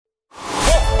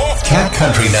Cat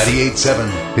Country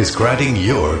 98.7 is granting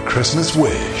your Christmas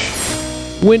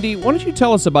wish. Wendy, why don't you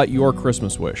tell us about your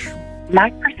Christmas wish? My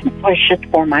Christmas wish is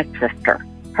for my sister.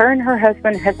 Her and her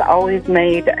husband has always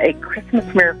made a Christmas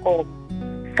miracle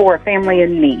for a family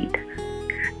in need.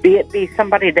 Be it be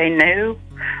somebody they knew,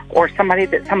 or somebody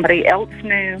that somebody else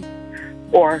knew,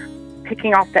 or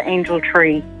picking off the angel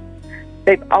tree.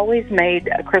 They've always made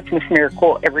a Christmas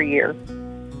miracle every year,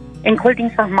 including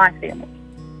for my family.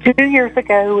 2 years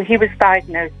ago, he was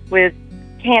diagnosed with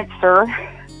cancer.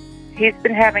 He's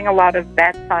been having a lot of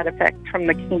bad side effects from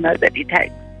the chemo that he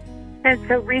takes. And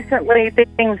so recently,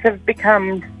 things have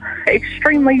become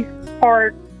extremely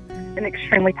hard and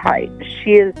extremely tight.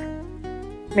 She is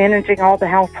managing all the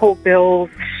household bills.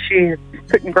 She's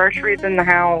putting groceries in the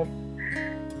house.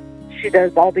 She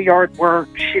does all the yard work.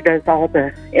 She does all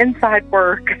the inside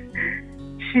work.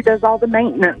 She does all the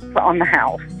maintenance on the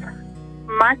house.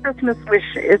 My Christmas wish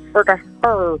is for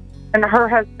her and her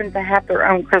husband to have their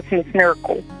own Christmas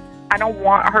miracle. I don't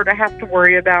want her to have to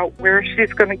worry about where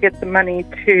she's going to get the money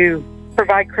to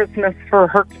provide Christmas for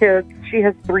her kids. She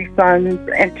has 3 sons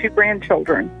and 2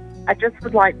 grandchildren. I just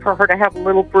would like for her to have a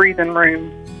little breathing room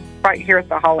right here at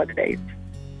the holidays.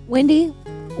 Wendy,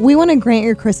 we want to grant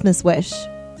your Christmas wish.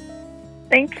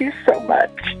 Thank you so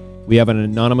much. We have an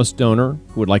anonymous donor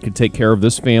who would like to take care of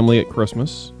this family at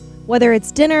Christmas. Whether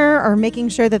it's dinner or making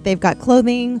sure that they've got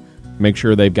clothing. Make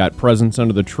sure they've got presents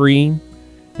under the tree,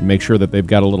 and make sure that they've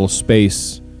got a little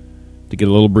space to get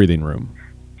a little breathing room.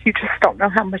 You just don't know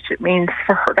how much it means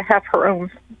for her to have her own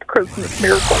Christmas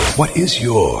miracle. What is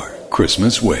your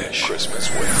Christmas wish?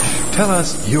 Tell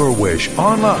us your wish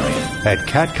online at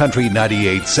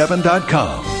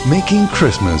catcountry987.com. Making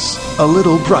Christmas a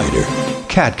little brighter.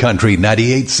 Cat Country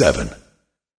 98.7.